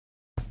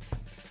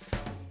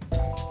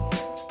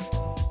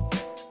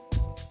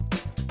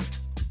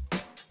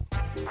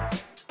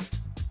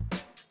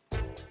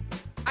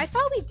I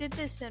thought we did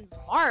this in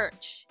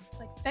March. It's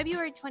like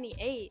February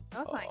 28th.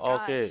 Oh my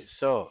Okay, gosh.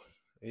 so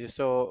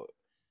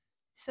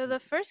So the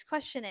first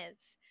question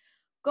is,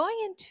 going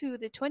into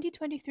the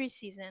 2023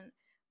 season,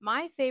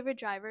 my favorite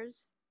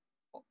drivers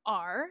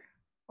are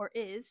or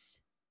is,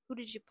 who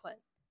did you put?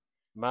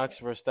 Max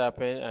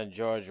Verstappen and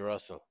George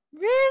Russell.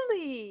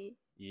 Really?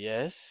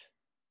 Yes.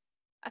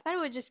 I thought it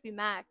would just be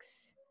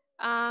Max.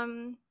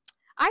 Um,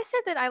 I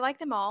said that I like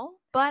them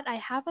all, but I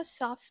have a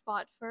soft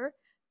spot for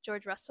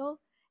George Russell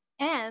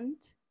and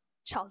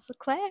Charles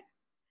Leclerc.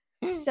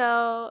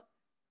 So,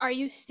 are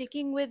you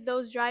sticking with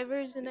those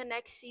drivers in the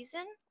next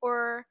season,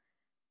 or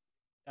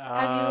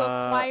have you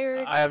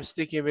acquired? I am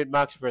sticking with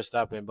Max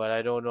Verstappen, but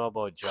I don't know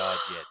about George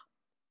yet.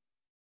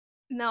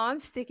 No, I'm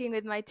sticking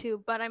with my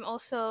two, but I'm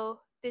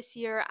also this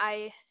year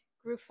I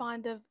grew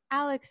fond of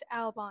Alex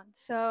Albon.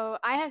 So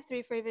I have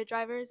three favorite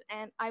drivers,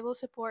 and I will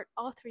support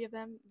all three of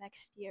them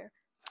next year.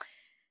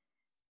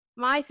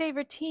 My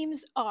favorite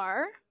teams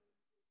are.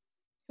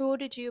 Who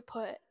did you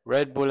put?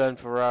 Red Bull and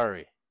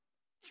Ferrari.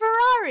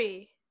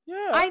 Ferrari.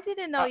 Yeah, I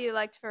didn't know I, you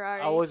liked I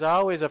Ferrari. was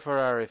always a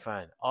Ferrari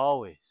fan,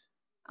 always.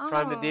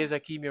 From the Oh. days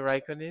of Kimi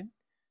Raikkonen,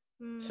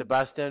 Mm.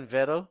 Sebastian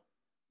Vettel,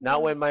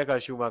 not when Michael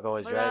Schumacher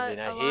was What about driving.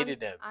 I Alon? hated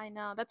them. I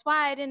know. That's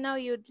why I didn't know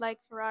you'd like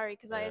Ferrari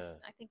because Yeah.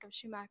 I think of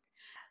Schumacher.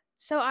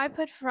 So I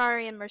put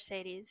Ferrari and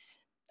Mercedes.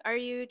 Are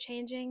you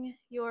changing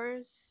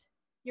your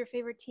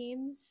favorite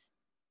teams?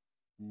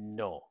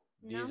 No,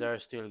 these No? are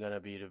still gonna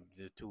be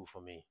the two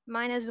for me.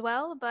 Mine as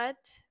well,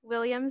 but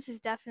Williams is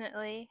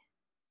definitely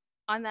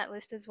on that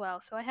list as well.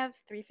 So I have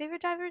three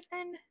favorite drivers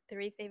and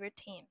three favorite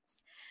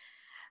teams.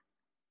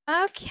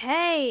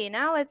 Okay,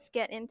 now let's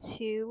get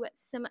into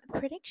some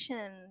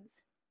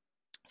predictions.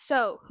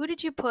 So, who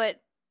did you put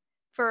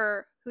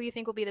for who you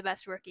think will be the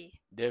best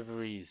rookie? De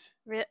Vries.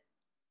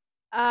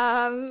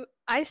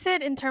 I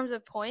said in terms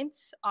of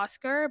points,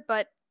 Oscar,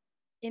 but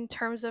in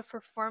terms of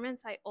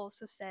performance, I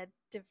also said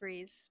De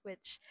Vries,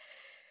 which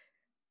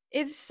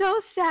is so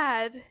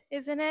sad,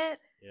 isn't it?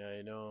 Yeah,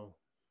 I know.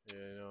 Yeah,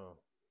 I know.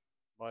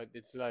 But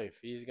it's life.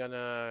 He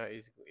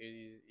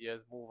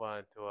has moved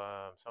on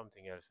to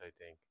something else. I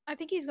think I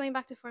think he's going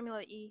back to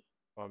Formula E.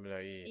 Formula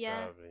E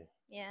Yeah, probably.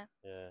 yeah.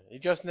 Yeah, he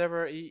just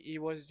never. He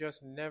was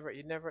just never.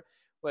 He never.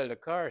 Well, the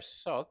car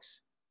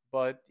sucks,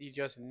 but he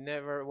just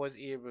never was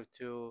able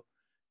to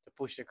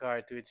push the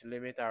car to its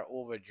limit or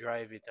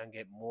overdrive it and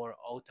get more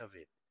out of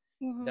it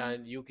Mm-hmm.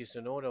 than Yuki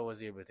Tsunoda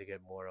was able to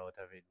get more out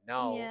of it.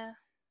 Now Yeah,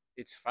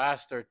 it's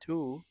faster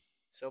too.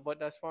 So, but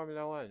that's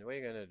Formula One. What are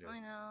you gonna do? I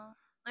know.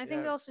 I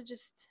think Yeah, also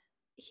just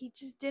he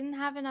just didn't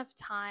have enough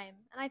time,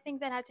 and I think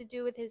that had to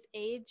do with his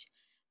age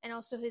and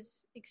also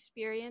his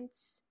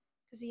experience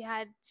because he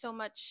had so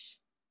much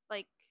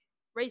like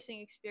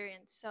racing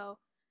experience. So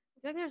I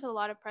feel like there's a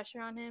lot of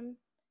pressure on him,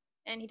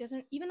 and he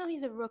doesn't. Even though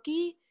he's a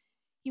rookie,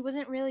 he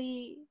wasn't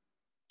really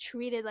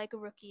treated like a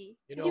rookie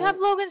you because you have know.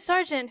 Logan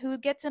Sargent who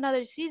gets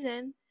another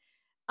season.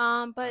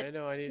 But I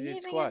know. I need didn't he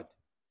it bring in? squad.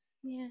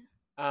 Yeah.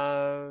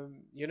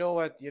 You know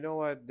what? You know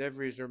what?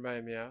 Devries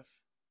remind me of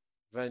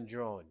Van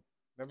Drone.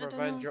 I Remember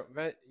don't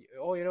know.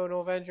 Oh, you don't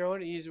know Van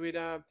Drone? He's with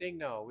thing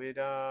now with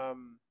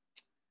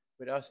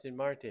Austin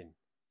Martin.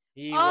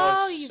 He was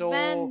Oh, so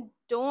Van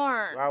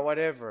Dorn. or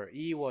whatever.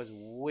 He was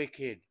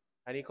wicked,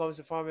 and he comes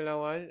to Formula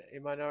One.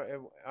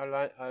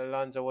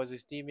 Alonso was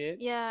his teammate.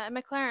 Yeah, at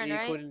McLaren, He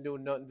right? couldn't do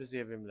nothing to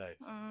save him life.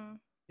 Mm.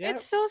 Yeah,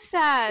 It's so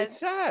sad. it's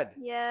sad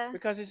Yeah,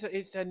 because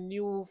it's a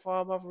new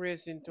form of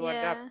racing to yeah,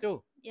 adapt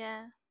to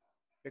yeah.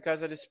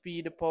 because of the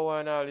speed, the power,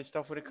 and all this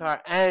stuff with the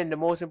car. And the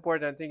most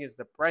important thing is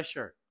the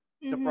pressure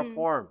to Mhm,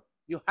 perform.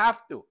 You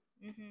have to.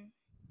 mhm.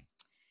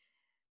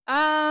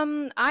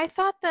 I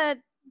thought that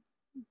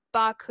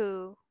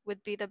Baku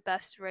would be the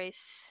best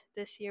race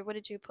this year. What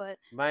did you put?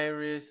 My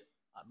race,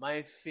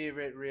 my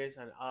favorite race,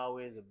 and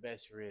always the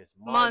best race,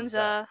 Monza.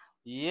 Monza.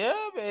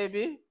 Yeah,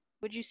 baby.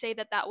 Would you say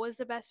that that was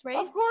the best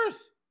Of race?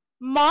 course,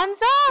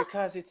 Monza?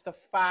 because it's the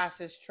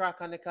fastest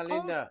track on the Oh,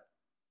 calendar,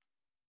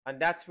 and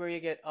that's where you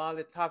get all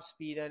the top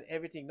speed and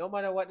everything. No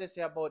matter what they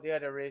say about the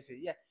other races,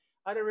 yeah,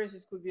 other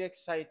races could be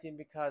exciting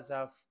because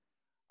of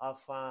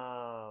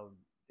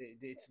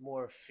it's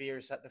more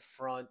fierce at the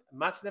front.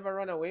 Max never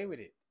run away with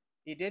it.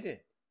 He didn't.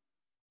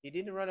 He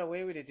didn't run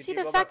away with it. If see, you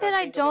the go fact back that and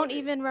I think don't about it.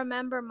 even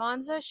remember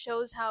Monza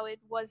shows how it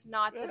was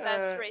not the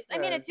best Yeah, race. I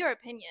mean, yeah, it's your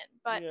opinion,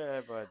 but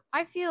yeah, but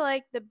I feel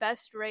like the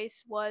best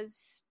race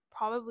was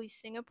probably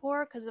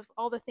Singapore because of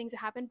all the things that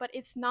happened, but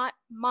it's not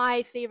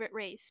my favorite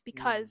race mm,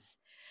 because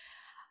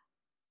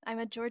I'm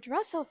a George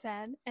Russell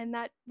fan and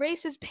that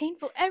race was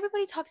painful.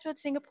 Everybody talks about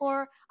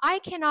Singapore. I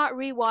cannot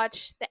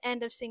rewatch the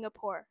end of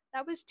Singapore.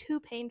 That was too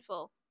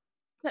painful.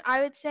 But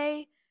I would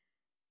say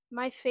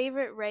my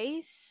favorite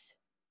race,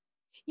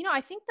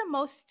 I think the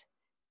most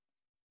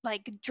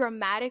like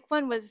dramatic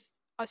one was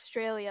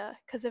Australia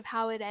because of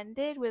how it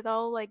ended with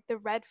all like the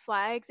red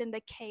flags and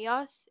the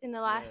chaos in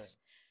the yeah. last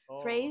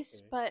Oh,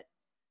 race. okay. But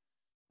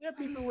Yeah,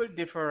 people will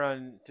differ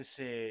on to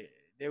say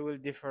they will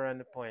differ on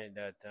the point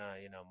that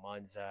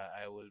Monza.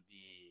 I will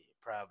be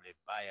probably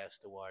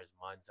biased towards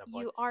Monza, but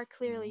you are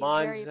clearly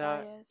very Monza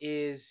biased.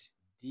 is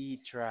the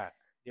track.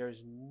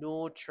 There's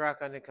no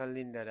track on the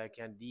calendar that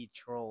can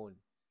dethrone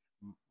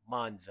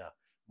Monza.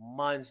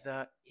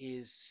 Monza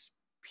is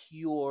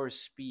pure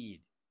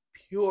speed.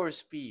 Pure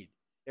speed.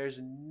 There's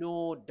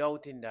no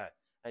doubt in that.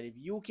 And if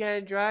you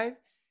can drive,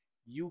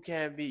 you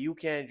can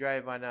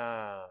drive on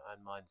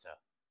Monza.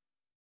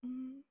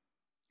 Mm,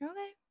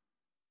 okay.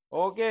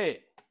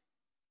 Okay.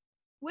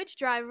 Which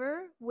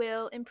driver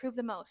will improve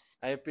the most?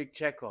 I pick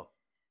Checo.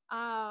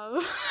 Oh.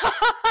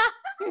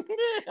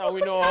 And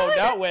we know how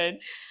that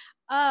went.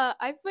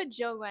 I put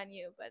Joe Guan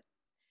Yu, but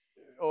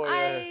Oh yeah.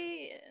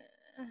 I.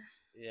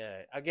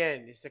 Yeah.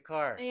 Again, it's the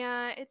car.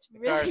 Yeah, it's The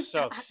car really bad.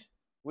 sucks.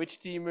 Which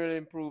team will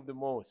improve the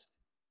most?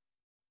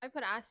 I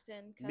put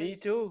Aston Me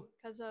too.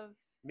 because of.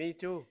 Me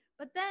too.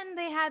 But then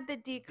they had the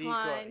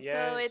decline,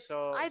 so it's.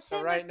 I'd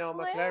say right McLaren. now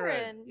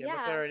McLaren. Yeah,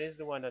 Yeah. McLaren is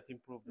the one that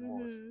improved the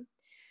most. Mm-hmm.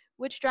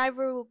 Which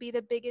driver will be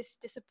the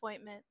biggest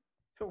disappointment?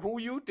 Who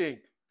you think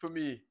for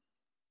me?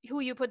 Who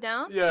you put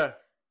down? Yeah.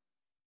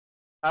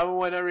 I haven't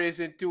won a race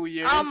in 2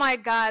 years. Oh my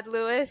God,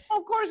 Lewis!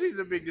 Of course, he's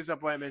a big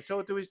disappointment.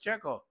 So too is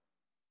Checo.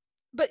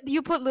 But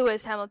you put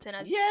Lewis Hamilton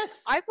as.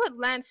 Yes. I put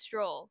Lance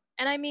Stroll,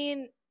 and I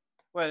mean.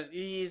 Well,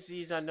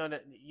 he's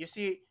another. You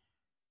see,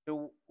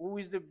 who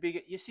is the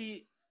biggest? You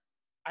see,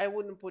 I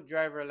wouldn't put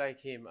driver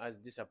like him as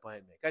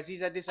disappointment because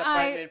he's a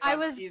disappointment.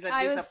 He's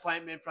a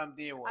disappointment from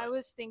day one. I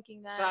was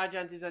thinking that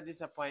Sargent is a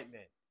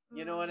disappointment.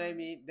 You know what I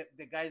mean?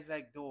 The guys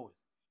like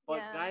those, but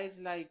Yeah. guys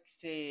like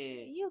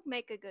say you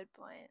make a good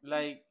point.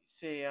 like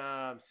say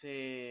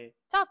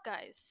Top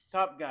guys.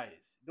 top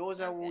guys. Those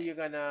are who Okay. you're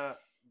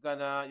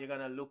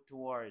gonna look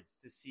towards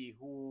to see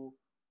who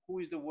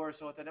is the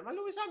worst out of them. And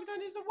Lewis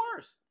Hamilton is the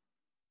worst.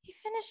 He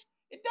finished.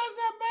 It does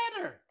not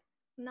matter.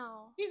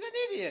 No. He's an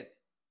idiot.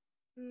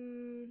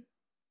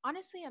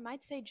 Honestly, I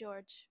might say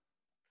George.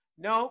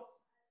 No.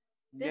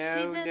 This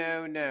no,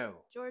 season,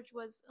 no. George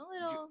was a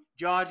little.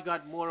 George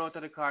got more out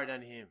of the car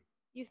than him.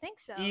 You think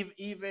so?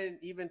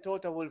 Even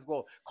Toto Wolff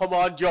go, come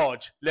on,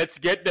 George, let's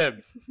get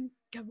them.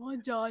 Come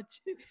on,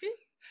 George.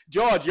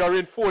 George, you're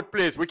in fourth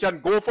place. We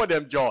can go for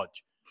them,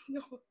 George.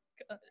 No,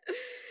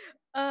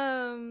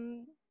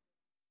 God.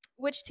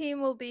 Which team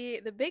will be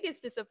the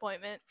biggest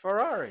disappointment?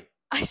 Ferrari.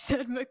 I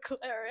said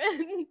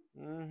McLaren.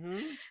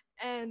 Mm-hmm.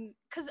 And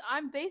because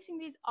I'm basing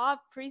these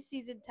off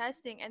preseason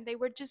testing, and they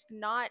were just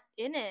not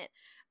in it.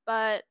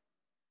 But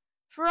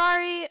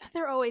Ferrari,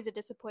 they're always a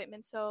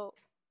disappointment. So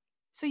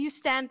you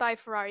stand by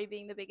Ferrari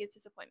being the biggest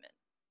disappointment?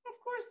 Of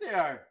course they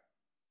are,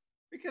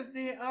 because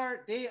they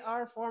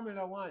are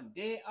Formula One.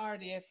 They are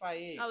the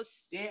FIA.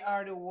 They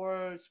are the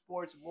World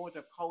Sports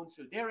Motor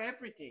Council. They're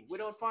everything.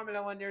 Without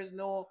Formula One, there's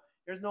no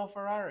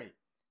Ferrari.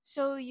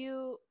 So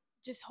you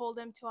just hold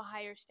them to a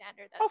higher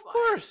standard. That's of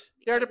course,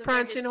 they're the because of their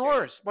prancing history.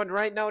 horse, but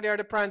right now they're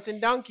the prancing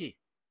donkey.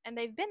 And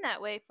they've been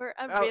that way for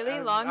a really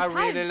long time. A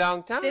really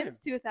long time. Since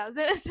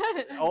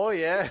 2007. Oh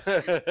yeah.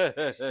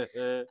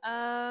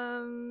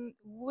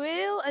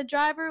 Will a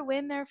driver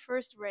win their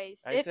first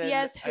race?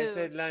 Yes, who? I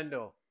said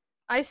Lando.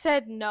 I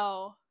said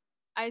no.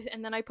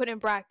 And then I put in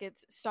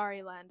brackets,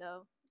 sorry,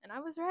 Lando. And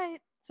I was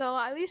right. So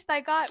at least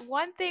I got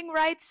one thing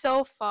right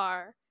so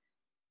far.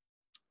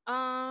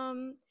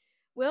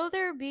 Will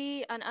there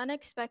be an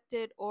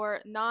unexpected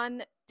or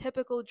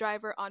non-typical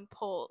driver on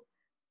pole?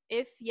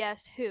 If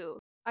yes, who?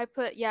 I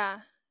put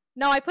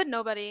No, I put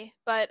nobody,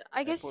 but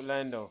I guess put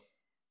Lando.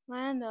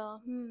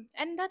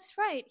 And that's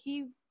right.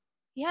 He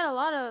had a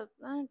lot of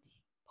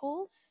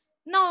poles.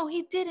 No,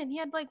 he didn't. He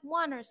had like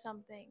one or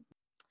something.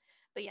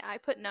 But yeah, I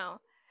put no.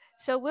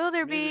 So will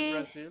there be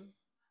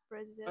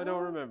Brazil? I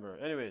don't remember.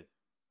 Anyways.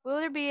 Will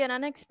there be an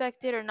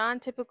unexpected or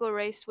non-typical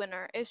race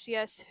winner? If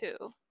yes,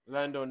 who?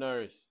 Lando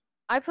Norris.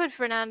 I put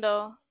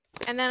Fernando.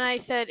 And then I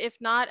said, if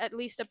not, at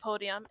least a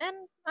podium. And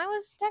I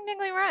was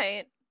technically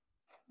right.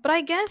 But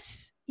I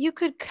guess you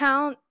could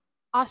count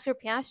Oscar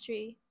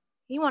Piastri.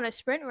 He won a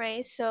sprint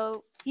race,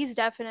 so he's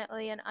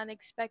definitely an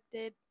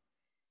unexpected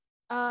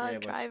driver.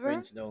 But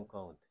sprints don't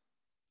count.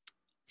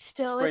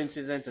 Still, sprints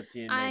is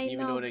entertainment,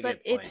 even though they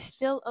get points. But it's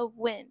still a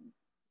win.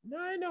 No,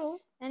 I know.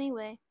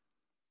 Anyway,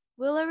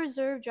 will a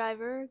reserve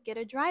driver get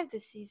a drive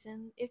this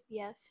season? If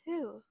yes,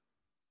 who?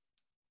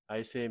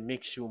 I say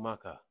Mick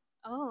Schumacher.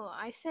 Oh,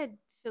 I said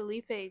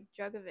Felipe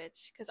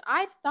Drugovich, because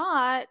I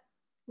thought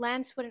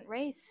Lance wouldn't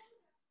race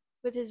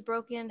with his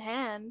broken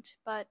hand,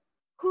 but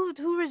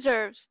who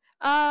reserves?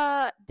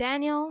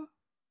 Daniel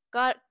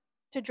got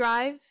to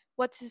drive.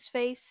 What's his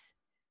face?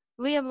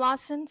 Liam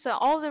Lawson. So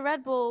all the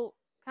Red Bull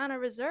kind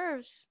of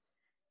reserves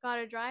got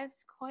to drive.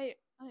 It's quite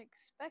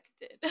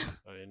unexpected.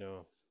 I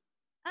know.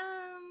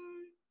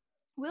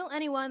 Will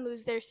anyone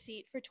lose their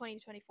seat for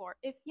 2024?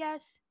 If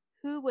yes,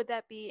 who would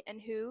that be,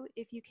 and who,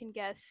 if you can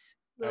guess,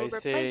 will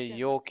replace him? I say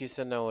Yuki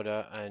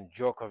Tsunoda and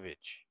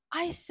Djokovic.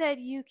 I said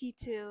Yuki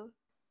too.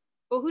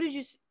 Well, who did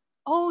you?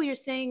 Oh, you're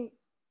saying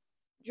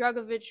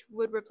Drugovich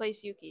would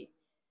replace Yuki.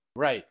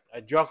 Right.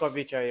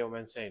 Djokovic, I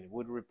am saying,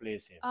 would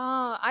replace him.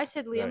 Oh, I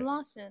said Liam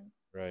Lawson.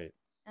 Right.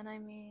 And I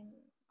mean,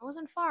 I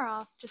wasn't far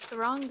off, just the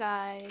wrong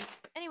guy.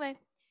 Anyway,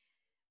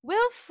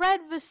 Will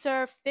Fred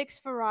Vasseur fix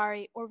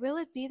Ferrari, or will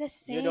it be the You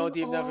same don't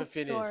even have to old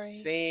finish. story?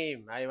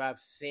 Same. I have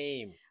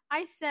same.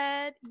 I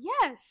said,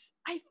 yes,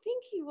 I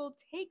think he will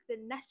take the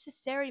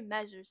necessary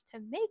measures to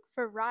make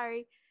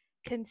Ferrari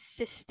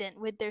consistent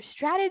with their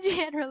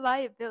strategy and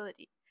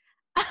reliability.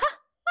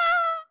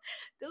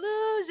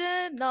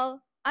 Delusional.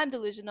 I'm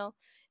delusional.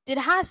 Did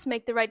Haas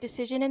make the right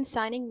decision in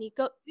signing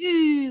Nico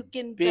Big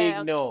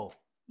Hülkenberg? no.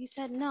 You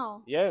said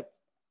no. Yep.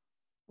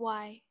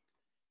 Why?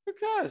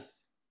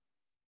 Because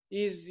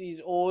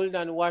he's old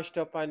and washed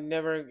up and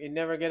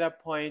never get a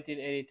point in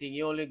anything.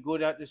 He only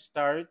good at the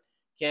start,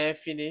 can't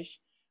finish,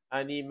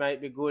 and he might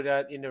be good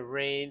at in the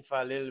rain for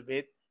a little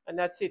bit, and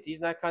that's it. He's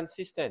not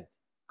consistent.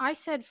 I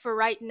said for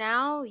right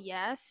now,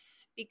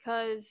 yes,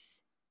 because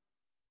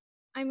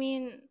I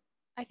mean,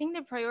 I think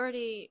the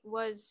priority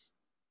was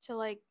to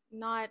like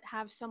not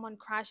have someone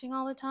crashing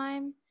all the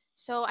time.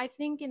 So I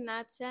think in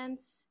that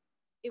sense,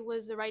 it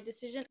was the right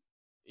decision.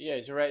 Yeah,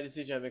 it's the right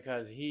decision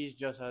because he's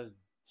just as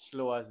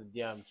slow as the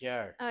damn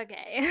car.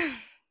 Okay.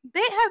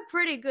 They have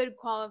pretty good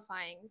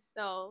qualifying,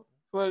 so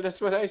Well,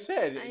 that's what I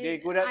said. They're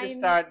good at the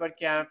start but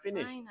can't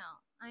finish.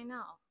 I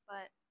know,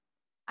 but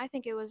I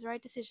think it was the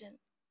right decision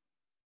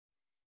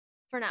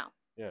for now.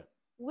 Yeah.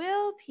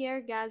 Will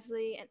Pierre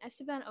Gasly and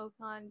Esteban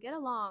Ocon get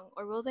along,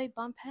 or will they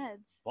bump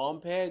heads?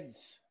 Bump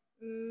heads.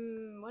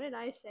 What did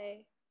I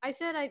say? I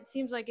said it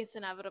seems like it's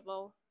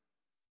inevitable,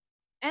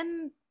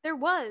 and there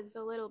was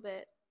a little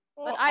bit,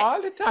 but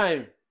All the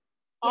time.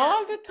 Yeah.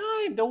 All the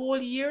time. The whole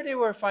year they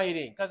were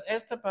fighting because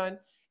Esteban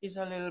is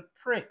a little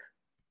prick.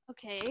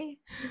 Okay.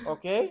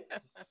 Okay?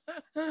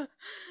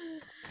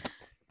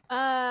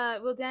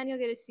 Will Daniel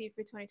get a seat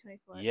for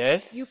 2024?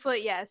 Yes. You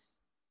put yes.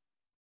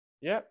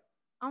 Yep.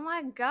 Oh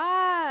my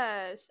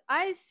gosh.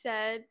 I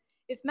said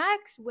if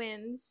Max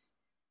wins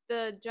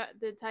the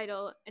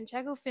title and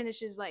Checo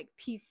finishes like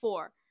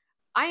P4,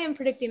 I am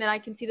predicting that I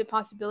can see the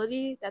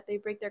possibility that they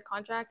break their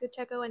contract with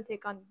Checo and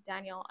take on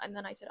Daniel, and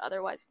then I said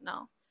otherwise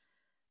no.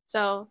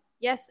 So,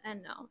 yes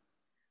and no.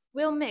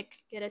 Will Mick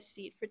get a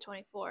seat for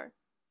 24?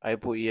 I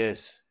put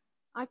yes.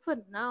 I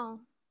put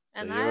no.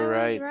 So And you're I was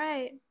right.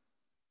 right.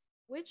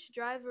 Which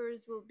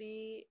drivers will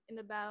be in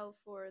the battle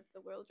for the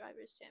World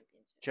Drivers'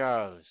 Championship?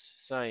 Charles,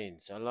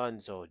 Sainz,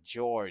 Alonso,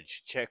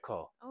 George,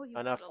 Checo, Oh, you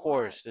and put of a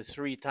course lot. the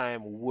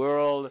three-time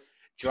world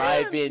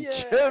driving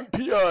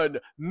champion,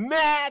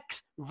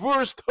 Max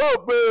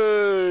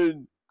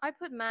Verstappen. I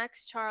put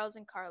Max, Charles,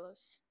 and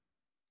Carlos.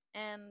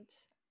 And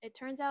it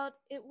turns out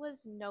it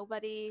was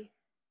nobody.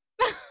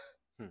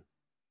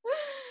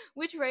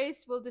 Which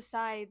race will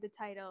decide the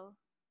title?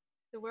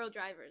 The World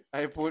Drivers.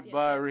 I put Championship.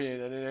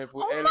 Bahrain and then I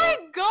put Oh my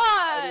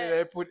god! and then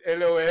I put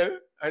LOL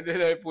and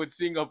then I put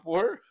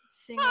Singapore.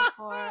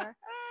 Singapore.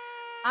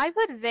 I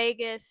put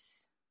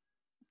Vegas.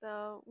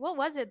 Though. What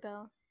was it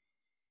though?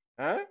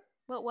 Huh?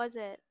 What was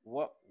it?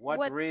 What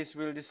What- race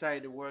will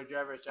decide the World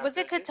Drivers' Was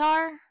it Championship?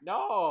 Qatar?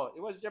 No,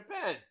 it was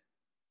Japan.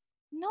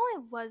 No,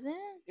 it wasn't.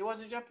 It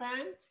wasn't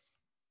Japan?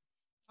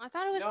 I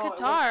thought it was No,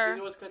 Qatar.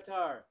 It was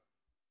Qatar.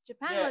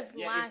 Japan was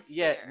last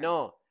yeah, year.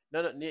 no,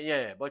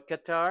 yeah, but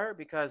Qatar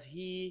because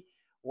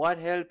what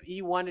helped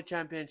he won the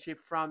championship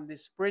from the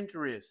sprint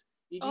race.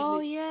 He didn't, Oh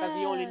because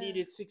he only yeah.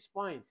 needed 6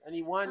 points and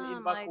he won Oh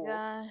in my Baku,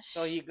 gosh.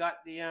 so he got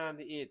the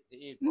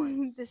 8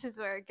 points. This is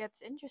where it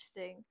gets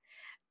interesting.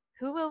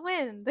 Who will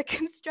win the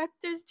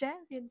constructors'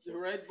 championship? The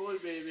Red Bull,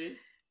 baby.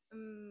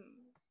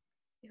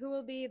 Who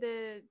will be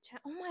the?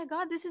 Oh my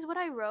god! This is what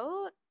I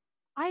wrote.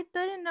 I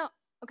didn't know.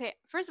 Okay,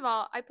 first of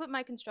all, I put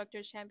my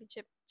constructors'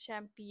 championship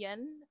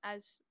champion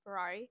as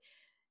Ferrari,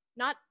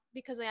 not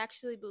because I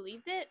actually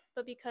believed it,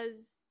 but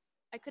because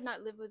I could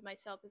not live with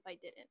myself if I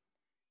didn't.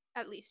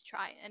 At least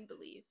try and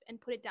believe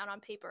and put it down on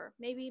paper.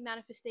 Maybe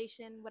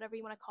manifestation, whatever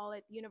you want to call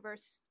it, the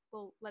universe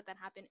will let that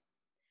happen.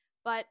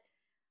 But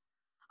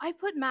I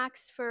put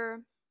Max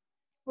for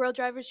World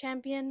Drivers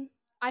Champion.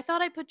 I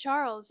thought I put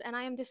Charles, and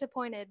I am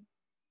disappointed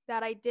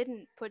that I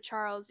didn't put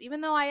Charles, even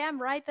though I am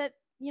right that,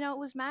 it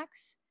was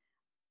Max.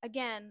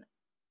 Again,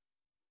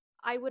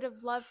 I would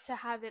have loved to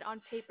have it on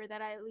paper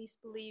that I at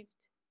least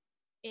believed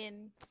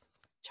in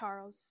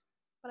Charles,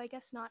 but I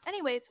guess not.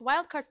 Anyways,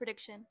 wildcard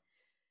prediction.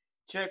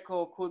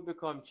 Checo could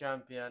become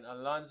champion.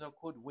 Alonso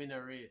could win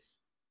a race.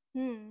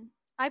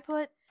 I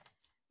put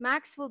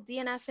Max will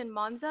DNF in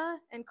Monza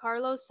and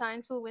Carlos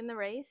Sainz will win the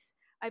race.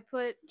 I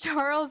put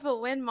Charles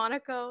will win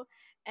Monaco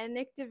and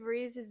Nick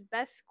DeVries'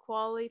 best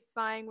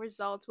qualifying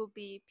result will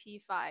be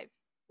P5,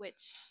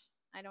 which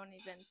I don't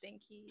even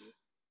think he.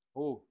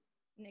 Who?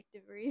 Nick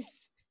DeVries.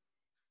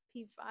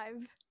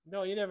 P5.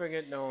 No, you never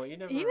get no. You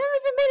never. He never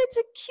even made it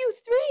to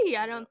Q3.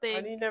 I don't think.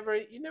 And he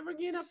never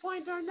gained a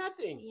point or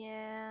nothing.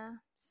 Yeah.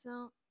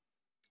 So,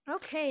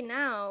 okay,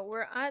 now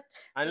we're at.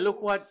 And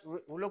look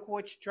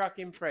which track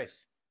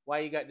impressed. Why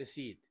you got the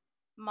seat?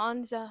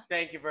 Monza.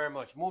 Thank you very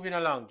much. Moving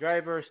along.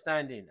 Driver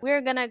standing.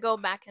 We're gonna go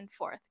back and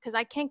forth because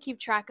I can't keep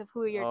track of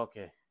who you're.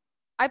 Okay.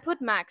 I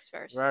put Max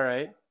first. All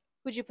right.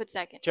 Who'd you put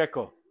second?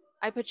 Checo.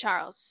 I put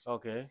Charles.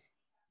 Okay.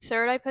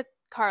 Third, I put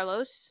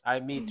Carlos.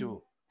 Me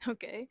too.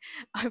 Okay.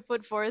 I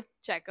put fourth,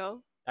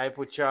 Checo. I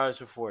put Charles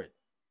for fourth.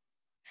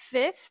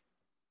 5th,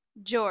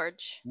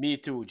 George. Me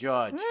too,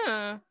 George.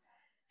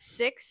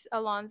 6,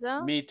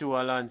 Alonso. Me too,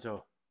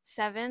 Alonso.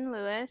 7,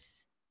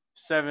 Lewis.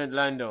 7,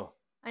 Lando.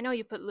 I know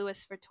you put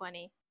Lewis for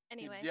 20.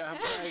 Anyway. Yeah,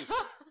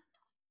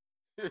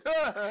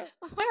 right.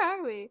 Where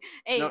are we?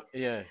 8. No,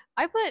 yeah.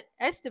 I put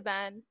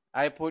Esteban.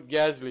 I put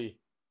Gasly.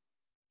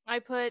 I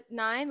put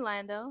 9,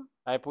 Lando.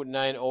 I put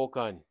 9,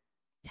 Ocon.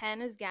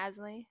 10 is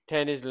Gasly.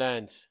 10 is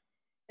Lance.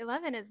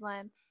 11 is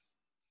Lance.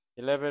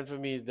 11 for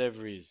me is De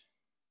Vries.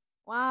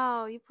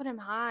 Wow, you put him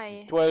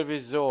high. 12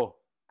 is Zoe.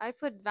 I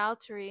put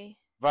Valtteri.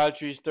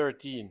 Valtteri is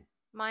 13.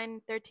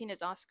 Mine 13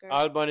 is Oscar.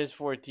 Albon is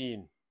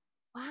 14.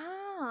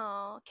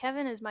 Wow.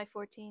 Kevin is my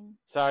 14.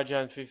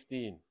 Sargent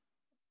 15.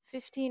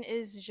 15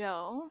 is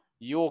Joe.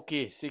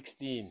 Yoki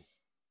 16.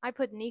 I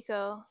put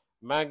Nico.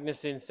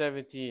 Magnussen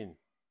 17.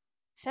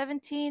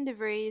 17, De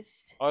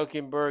Vries.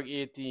 Hulkenberg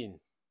 18.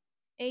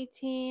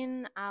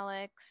 18,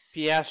 Alex.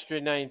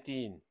 Piastri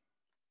 19.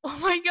 Oh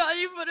my god,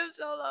 you put him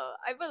so low.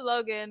 I put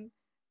Logan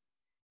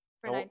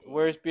for 19.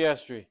 Where's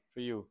Piastri for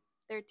you?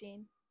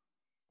 13.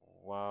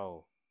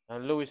 Wow.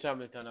 And Lewis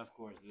Hamilton, of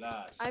course,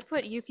 last. I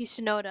put Yuki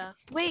Tsunoda.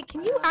 Wait,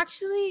 can you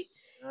actually...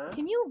 Huh?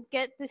 Can you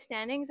get the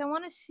standings? I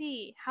want to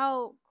see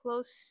how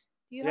close...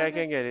 Do you Yeah, have I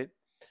can get it.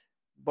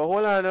 But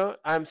hold on, though.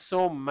 I'm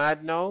so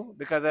mad now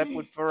because I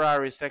put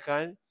Ferrari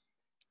second,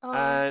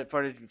 and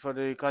for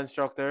the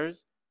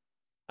constructors,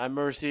 and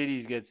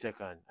Mercedes get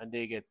second, and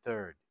they get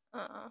third.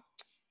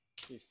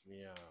 Piss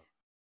me off.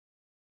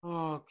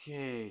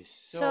 Okay,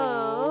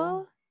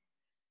 so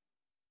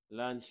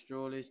Lance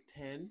Stroll is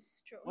 10.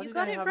 You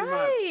got it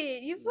right.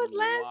 You put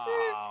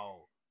Lancer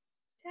Wow.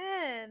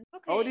 10.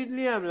 Okay. How did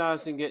Liam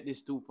Lawson get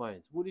these 2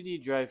 points? Who did he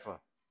drive for?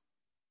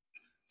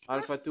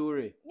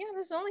 AlphaTauri. Yeah,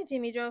 that's the only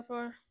team he drove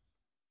for.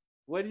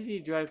 What did he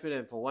drive for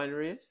them? For one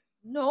race?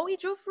 No, he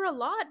drove for a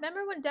lot.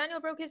 Remember when Daniel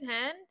broke his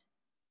hand?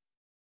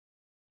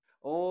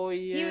 Oh,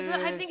 yes.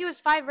 I think it was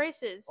 5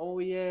 races. Oh,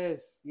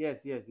 yes.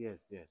 Yes.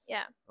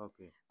 Yeah.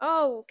 Okay.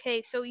 Oh,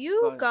 okay. So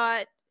you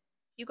got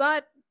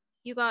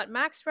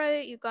Max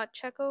right. You got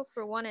Checo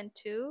for 1 and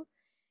 2.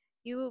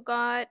 You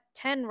got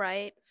 10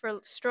 right for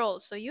Stroll.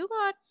 So you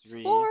got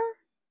 3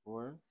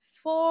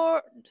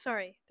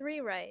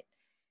 right.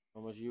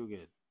 How much you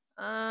get?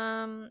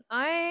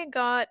 I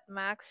got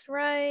Max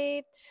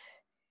right.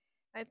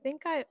 I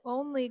think I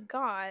only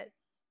got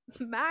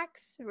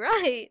Max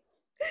right.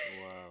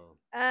 Wow.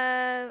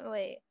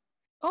 Wait.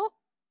 Oh.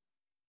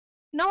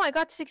 No, I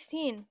got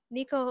 16.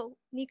 Nico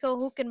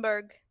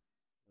Hülkenberg.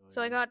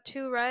 So I got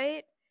 2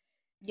 right.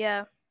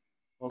 Yeah.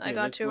 Okay, I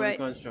got let's 2 go right.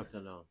 to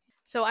constructor now.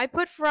 So I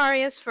put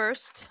Ferrari as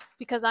first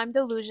because I'm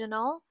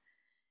delusional.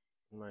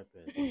 My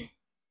pen.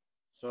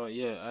 So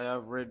yeah, I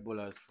have Red Bull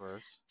as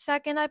first.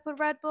 Second, I put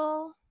Red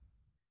Bull.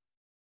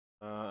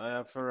 I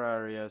have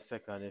Ferrari as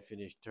second. I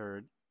finished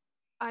third.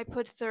 I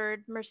put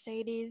third,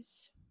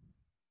 Mercedes.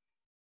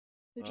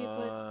 Who'd you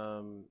put?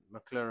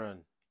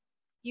 McLaren.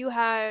 You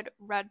had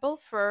Red Bull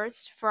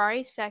first,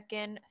 Ferrari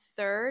second,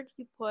 third.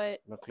 You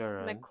put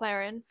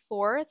McLaren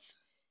fourth.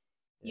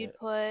 Yeah. You'd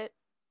put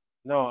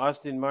No,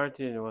 Aston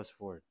Martin was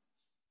fourth.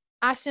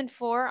 Aston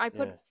 4. I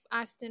put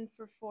Aston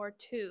for 4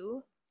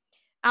 too.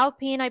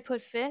 Alpine I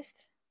put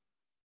 5th.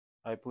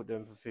 I put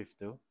them for 5th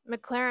too.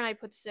 McLaren I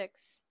put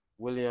 6.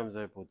 Williams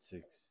I put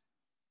 6.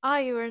 Ah,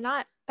 you were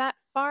not that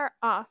far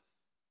off.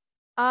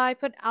 I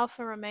put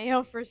Alfa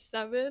Romeo for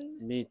 7.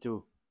 Me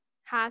too.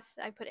 Haas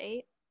I put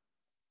 8.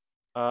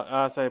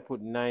 Haas I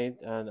put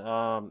 9th, and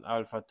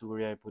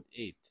AlphaTauri I put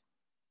 8th.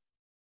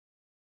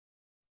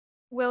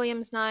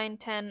 Williams 9,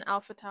 10,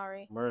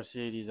 AlphaTauri.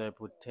 Mercedes I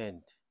put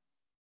 10th.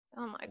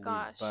 Oh my and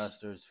gosh. These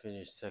bastards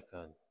finished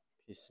second.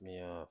 Piss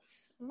me off.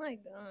 Oh my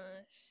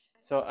gosh.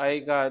 So I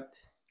got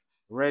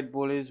Red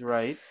Bull is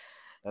right.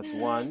 That's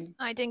 1.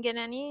 I didn't get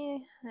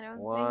any. I don't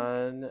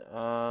 1. think.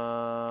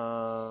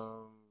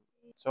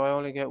 So I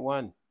only get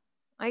 1.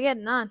 I get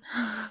none.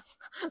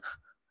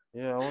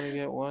 Yeah, I only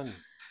get 1.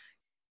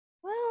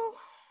 Well,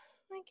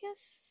 I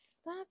guess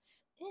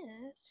that's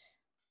it.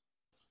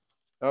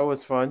 That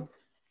was fun.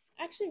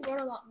 I actually wrote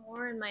a lot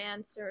more in my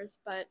answers,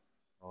 but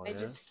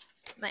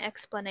my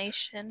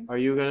explanation. Are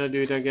you gonna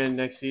do it again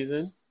next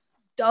season?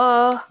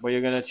 Duh. But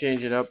you're gonna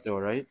change it up though,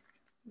 right?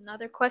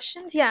 Another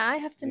questions? Yeah, I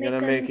have to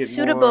You're make it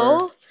suitable.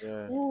 More,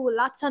 yeah. Ooh,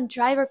 lots on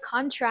driver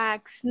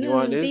contracts. You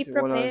want this? Be You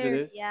want prepared. to do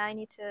this? Yeah, I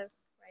need to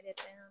write it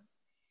down.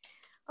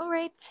 All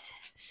right.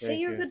 Say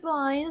your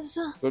goodbyes.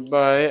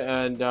 Goodbye,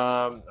 and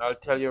I'll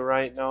tell you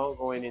right now,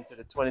 going into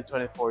the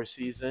 2024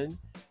 season,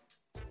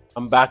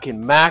 I'm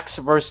backing Max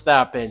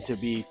Verstappen to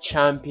be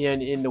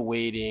champion in the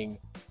waiting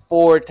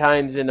 4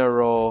 times in a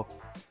row.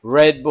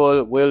 Red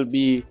Bull will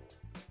be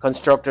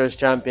constructors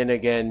champion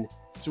again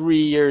 3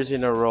 years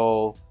in a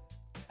row,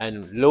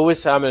 and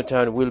Lewis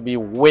Hamilton will be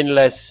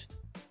winless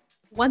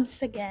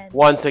once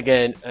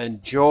again.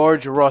 And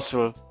George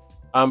Russell,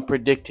 I'm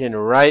predicting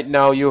right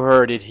now, you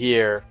heard it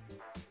here,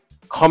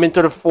 coming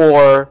to the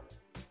 4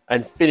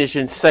 and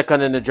finishing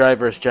second in the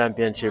Drivers'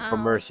 Championship for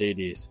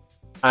Mercedes.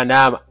 And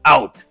I'm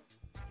out.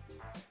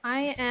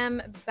 I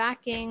am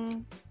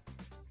backing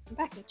I'm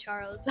backing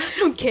Charles. I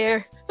don't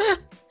care.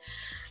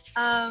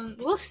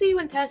 We'll see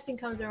when testing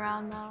comes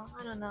around, though.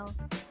 I don't know.